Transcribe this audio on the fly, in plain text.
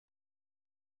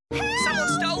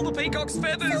stole the peacock's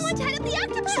feathers. Someone tied up the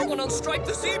octopus. Someone unstriped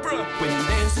the zebra. When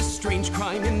there's a strange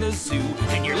crime in the zoo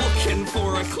and you're looking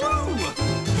for a clue,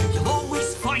 you'll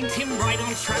always find him right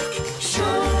on track.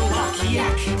 Sherlock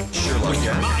Yak. Sherlock With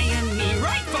Yak. Hermione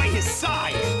right by his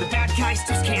side, the bad guys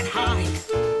just can't hide.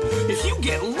 If you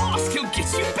get lost, he'll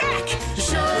get you back.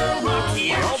 Sherlock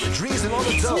Yak. All the trees and all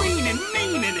the He's toes. lean and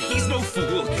mean and he's no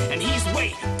fool, and he's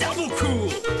way double cool.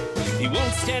 He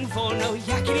won't stand for no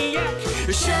yakety yak.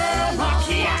 Sherlock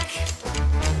Yak.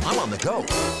 I'm on the go.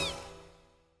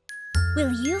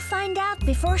 Will you find out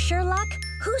before Sherlock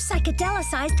who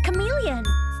psychedelicized Chameleon?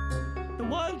 The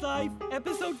Wildlife,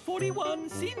 episode 41,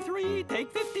 scene 3, take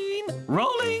 15,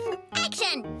 rolling!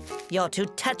 Action! You're too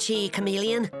touchy,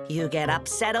 Chameleon. You get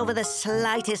upset over the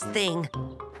slightest thing.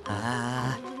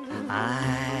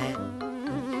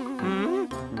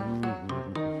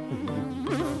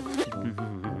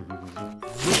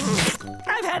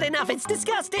 I've had enough. It's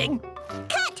disgusting.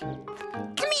 Cut!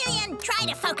 Chameleon, try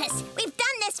to focus. We've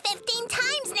done this 15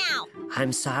 times now.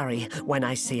 I'm sorry. When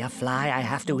I see a fly, I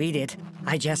have to eat it.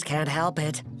 I just can't help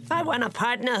it. I want a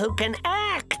partner who can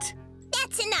act.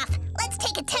 That's enough. Let's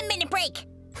take a 10-minute break.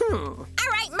 All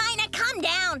right, Mina, calm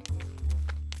down.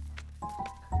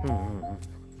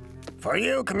 For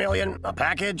you, Chameleon, a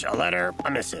package, a letter,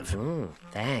 a missive.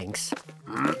 Thanks.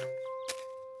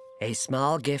 A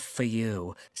small gift for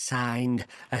you, signed,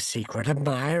 a secret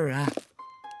admirer.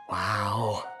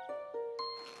 Wow.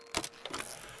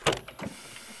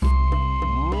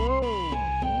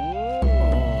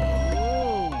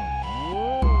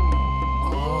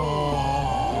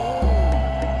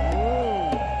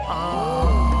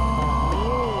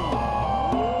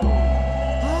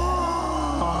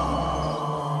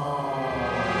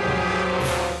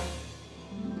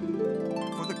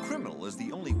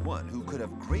 Who could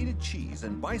have grated cheese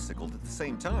and bicycled at the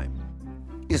same time.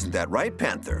 Isn't that right,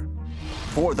 Panther?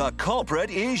 For the culprit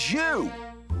is you!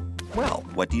 Well,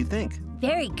 what do you think?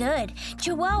 Very good.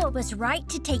 Chihuahua was right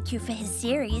to take you for his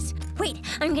series. Wait,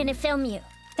 I'm gonna film you.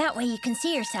 That way you can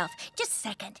see yourself. Just a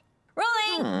second.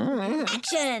 Rolling!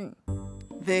 Action!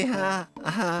 The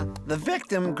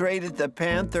victim grated the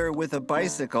Panther with a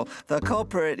bicycle. The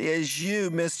culprit is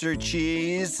you, Mr.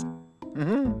 Cheese.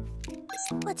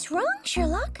 What's wrong,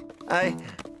 Sherlock? I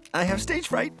have stage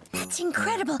fright. That's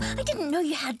incredible. I didn't know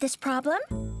you had this problem.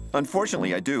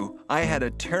 Unfortunately, I do. I had a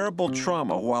terrible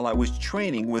trauma while I was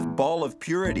training with Ball of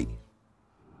Purity.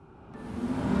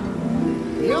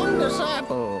 Young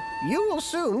disciple, you will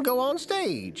soon go on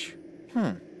stage.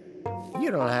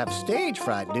 You don't have stage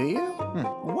fright, do you?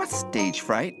 What's stage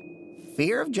fright?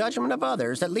 Fear of judgment of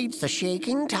others that leads to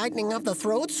shaking, tightening of the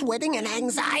throat, sweating, and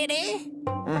anxiety?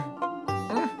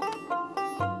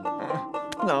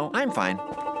 No, I'm fine.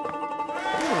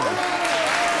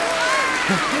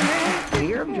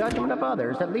 Fear of judgment of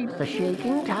others that leads to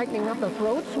shaking, tightening of the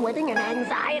throat, sweating, and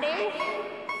anxiety?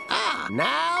 Ah,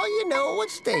 now you know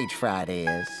what stage fright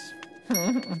is.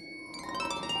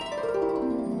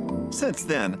 Since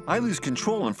then, I lose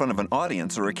control in front of an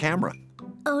audience or a camera.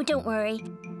 Oh, don't worry.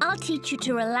 I'll teach you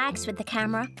to relax with the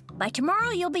camera. By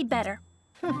tomorrow, you'll be better.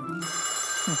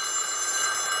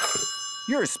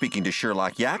 You're speaking to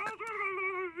Sherlock Yack.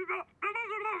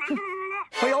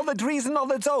 By all the trees and all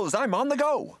the toes, I'm on the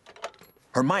go.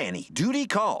 Hermione, duty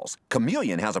calls.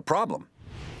 Chameleon has a problem.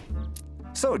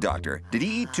 So, Doctor, did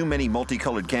he eat too many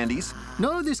multicolored candies?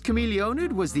 No, this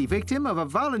chameleonid was the victim of a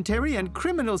voluntary and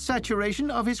criminal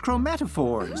saturation of his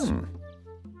chromatophores.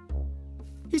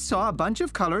 He saw a bunch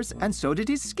of colors, and so did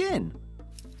his skin.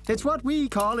 It's what we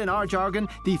call in our jargon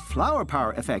the flower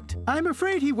power effect. I'm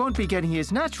afraid he won't be getting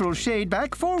his natural shade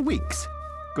back for weeks.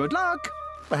 Good luck.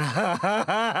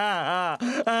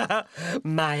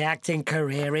 My acting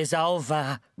career is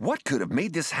over. What could have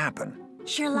made this happen?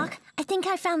 Sherlock, I think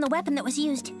I found the weapon that was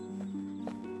used.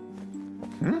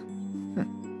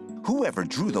 Whoever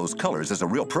drew those colors is a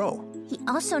real pro. He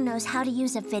also knows how to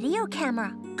use a video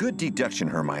camera. Good deduction,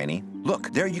 Hermione.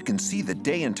 Look, there you can see the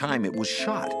day and time it was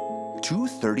shot.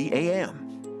 2:30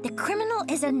 a.m. The criminal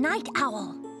is a night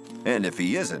owl. And if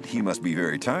he isn't, he must be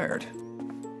very tired.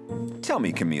 Tell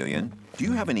me, Chameleon, do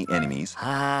you have any enemies?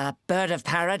 Bird of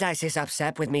Paradise is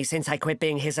upset with me since I quit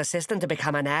being his assistant to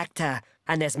become an actor.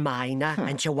 And there's Mina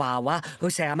and Chihuahua who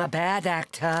say I'm a bad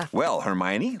actor. Well,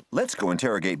 Hermione, let's go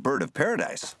interrogate Bird of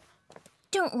Paradise.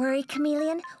 Don't worry,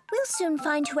 Chameleon. We'll soon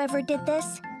find whoever did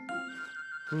this.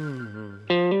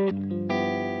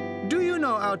 Do you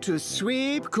know how to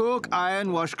sweep, cook,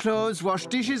 iron, wash clothes, wash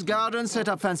dishes, garden, set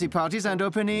up fancy parties and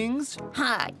openings?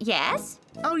 Yes?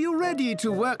 Are you ready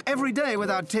to work every day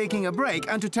without taking a break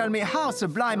and to tell me how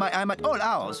sublime I am at all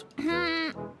hours?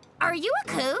 Are you a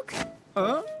kook?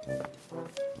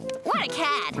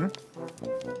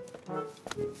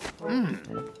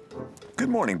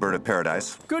 morning, Bird of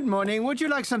Paradise. Good morning. Would you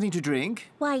like something to drink?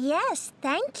 Why, yes,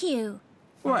 thank you.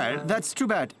 Well, that's too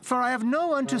bad, for I have no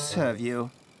one to serve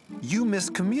you. You miss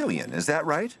Chameleon, is that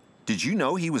right? Did you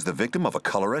know he was the victim of a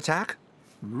color attack?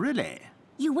 Really?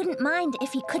 You wouldn't mind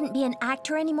if he couldn't be an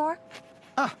actor anymore?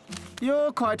 Ah,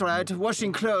 you're quite right.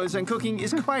 Washing clothes and cooking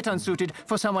is quite unsuited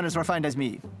for someone as refined as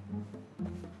me.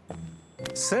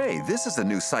 Say, this is a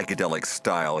new psychedelic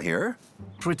style here.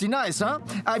 Pretty nice, huh?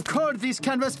 I've called this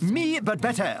canvas Me But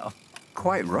Better.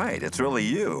 Quite right, it's really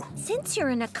you. Since you're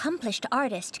an accomplished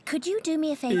artist, could you do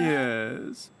me a favor?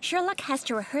 Yes. Sherlock has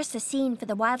to rehearse a scene for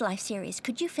the wildlife series.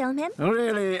 Could you film him?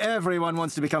 Really, everyone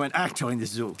wants to become an actor in this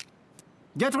zoo.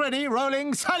 Get ready,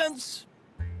 rolling, silence!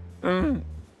 For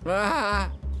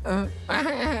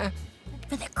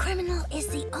the criminal is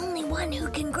the only one who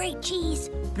can grate cheese.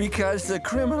 Because the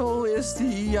criminal is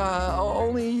the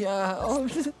only.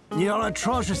 You're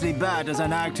atrociously bad as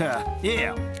an actor.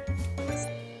 Yeah.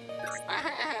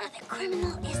 The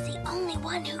criminal is the only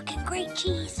one who can grate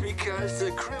cheese. Because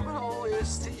the criminal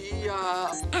is the.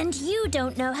 And you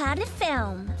don't know how to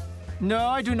film. No,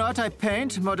 I do not. I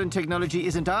paint. Modern technology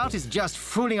isn't art, it's just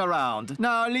fooling around.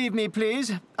 Now, leave me,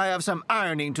 please. I have some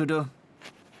ironing to do.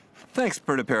 Thanks,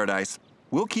 Bird of Paradise.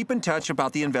 We'll keep in touch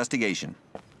about the investigation.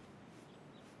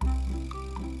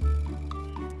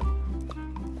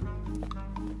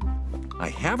 I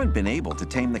haven't been able to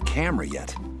tame the camera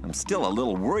yet. I'm still a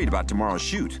little worried about tomorrow's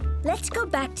shoot. Let's go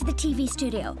back to the TV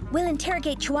studio. We'll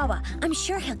interrogate Chihuahua. I'm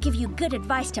sure he'll give you good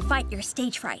advice to fight your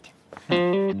stage fright.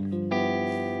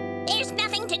 There's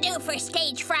nothing to do for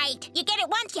stage fright. You get it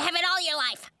once, you have it all your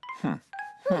life.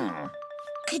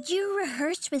 Could you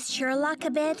rehearse with Sherlock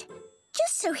a bit?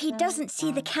 Just so he doesn't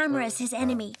see the camera as his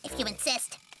enemy, if you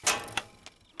insist.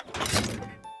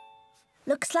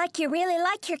 Looks like you really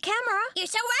like your camera. You're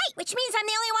so right, which means I'm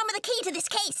the only one with a key to this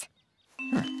case.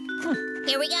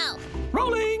 Here we go.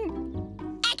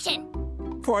 Rolling! Action!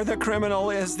 For the criminal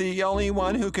is the only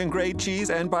one who can grate cheese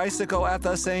and bicycle at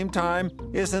the same time.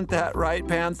 Isn't that right,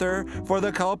 Panther? For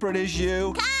the culprit is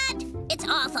you. Cut! It's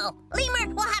awful. Lemur,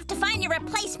 we'll have to find a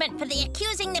replacement for the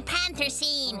accusing the panther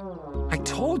scene. I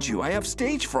told you, I have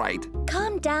stage fright.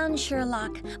 Calm down,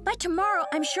 Sherlock. By tomorrow,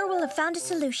 I'm sure we'll have found a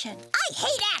solution. I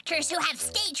hate actors who have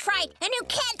stage fright and who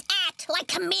can't act like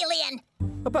Chameleon.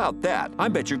 About that, I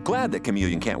bet you're glad that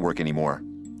Chameleon can't work anymore.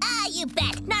 Ah, you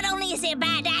bet. Not only is he a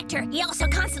bad actor, he also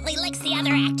constantly licks the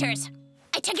other actors.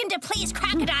 I took him to please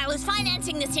Crocodile, who's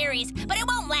financing the series, but it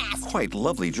won't last. Quite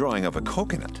lovely drawing of a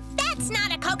coconut. That's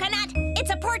not a coconut. It's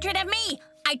a portrait of me.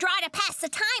 I draw to pass the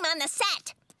time on the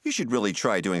set. You should really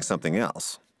try doing something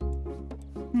else.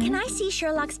 Can I see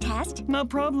Sherlock's test? No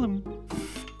problem.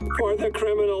 For the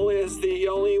criminal is the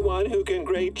only one who can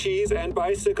grate cheese and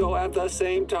bicycle at the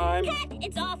same time.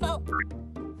 It's awful.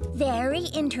 Very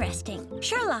interesting.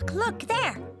 Sherlock, look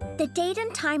there. The date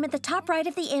and time at the top right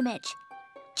of the image.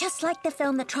 Just like the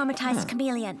film that traumatized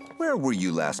Chameleon. Where were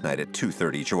you last night at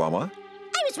 2:30, Chihuahua?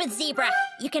 I was with Zebra.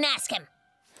 You can ask him.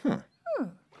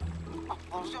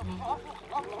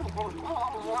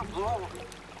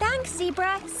 Thanks,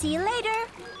 Zebra. See you later.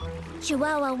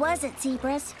 Chihuahua was at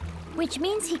Zebra's, which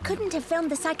means he couldn't have filmed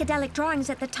the psychedelic drawings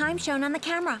at the time shown on the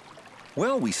camera.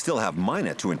 Well, we still have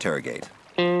Mina to interrogate.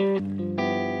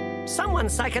 Someone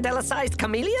psychedelicized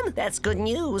Chameleon? That's good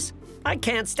news. I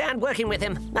can't stand working with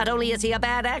him. Not only is he a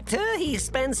bad actor, he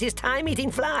spends his time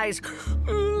eating flies.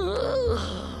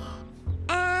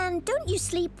 And don't you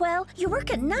sleep well? You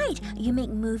work at night. You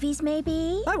make movies,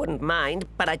 maybe? I wouldn't mind,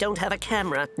 but I don't have a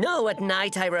camera. No, at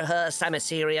night I rehearse. I'm a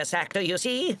serious actor, you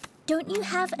see. Don't you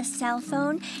have a cell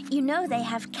phone? You know they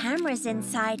have cameras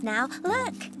inside now.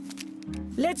 Look.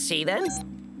 Let's see, then.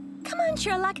 Come on,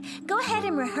 Sherlock. Go ahead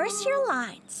and rehearse your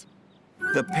lines.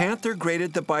 The panther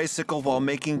grated the bicycle while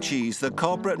making cheese. The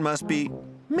culprit must be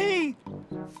me.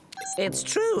 It's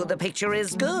true, the picture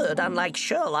is good, unlike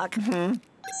Sherlock. The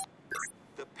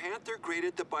panther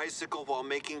grated the bicycle while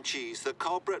making cheese. The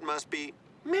culprit must be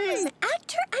me.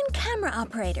 Actor and camera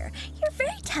operator. You're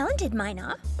very talented,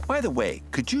 Mina. By the way,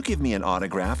 could you give me an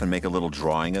autograph and make a little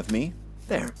drawing of me?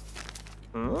 There.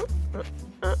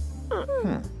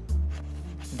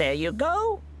 There you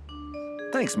go.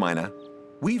 Thanks, Mina.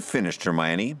 We've finished,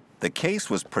 Hermione. The case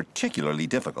was particularly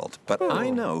difficult, but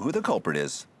I know who the culprit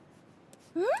is.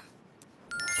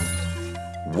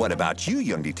 What about you,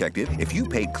 young detective? If you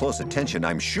paid close attention,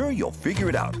 I'm sure you'll figure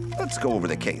it out. Let's go over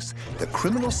the case. The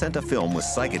criminal sent a film with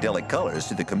psychedelic colors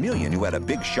to the chameleon who had a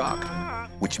big shock,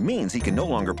 which means he can no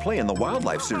longer play in the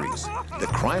wildlife series. The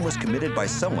crime was committed by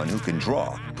someone who can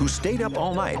draw, who stayed up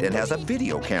all night and has a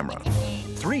video camera.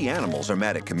 3 animals are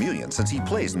mad at Chameleon since he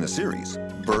plays in the series: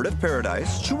 Bird of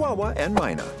Paradise, Chihuahua, and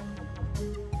Mina.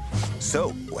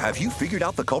 So, have you figured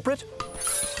out the culprit?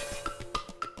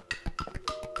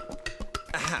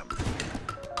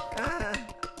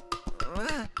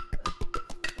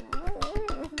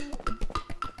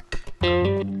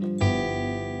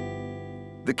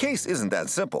 The case isn't that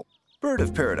simple. Bird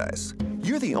of Paradise,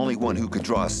 you're the only one who could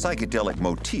draw psychedelic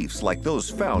motifs like those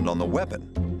found on the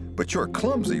weapon. But you're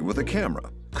clumsy with a camera.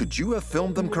 Could you have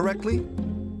filmed them correctly?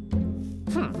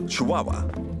 Chihuahua,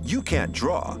 you can't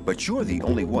draw, but you're the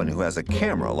only one who has a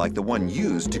camera like the one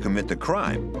used to commit the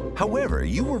crime. However,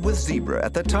 you were with Zebra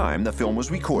at the time the film was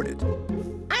recorded.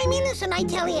 I'm innocent, I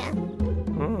tell ya.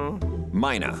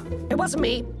 Mina, It wasn't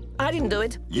me. I didn't do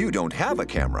it. you don't have a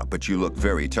camera, but you look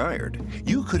very tired.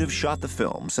 You could have shot the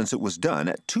film since it was done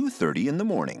at 2:30 in the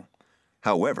morning.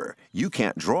 However, you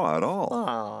can't draw at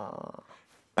all.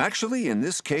 Actually, in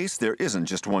this case, there isn't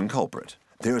just one culprit.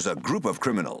 There's a group of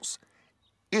criminals.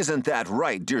 Isn't that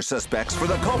right, dear suspects? For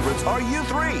the culprits are you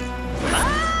three!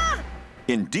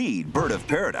 Indeed, Bird of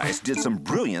Paradise did some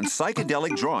brilliant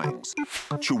psychedelic drawings.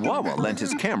 Chihuahua lent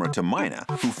his camera to Mina,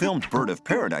 who filmed Bird of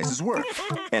Paradise's work.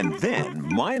 And then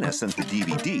Mina sent the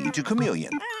DVD to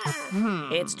Chameleon.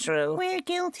 It's true. We're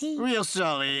guilty. Real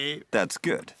sorry. That's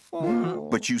good.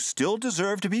 But you still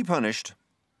deserve to be punished.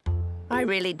 I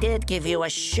really did give you a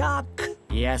shock.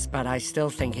 Yes, but I still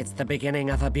think it's the beginning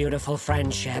of a beautiful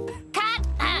friendship. Cut!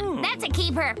 That's a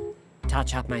keeper.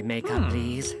 Touch up my makeup,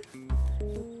 please.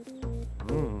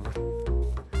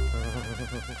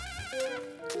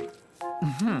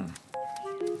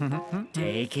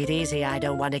 Take it easy. I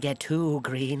don't want to get too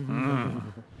green.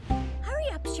 Hurry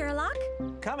up, Sherlock.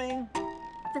 Coming.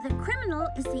 For the criminal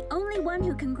is the only one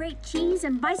who can grate cheese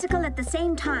and bicycle at the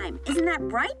same time. Isn't that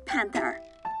right, Panther?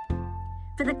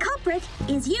 For the culprit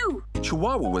is you.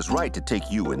 Chihuahua was right to take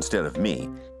you instead of me.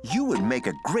 You would make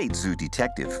a great zoo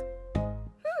detective.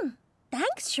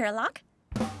 Thanks, Sherlock.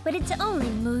 But it's only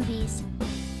movies.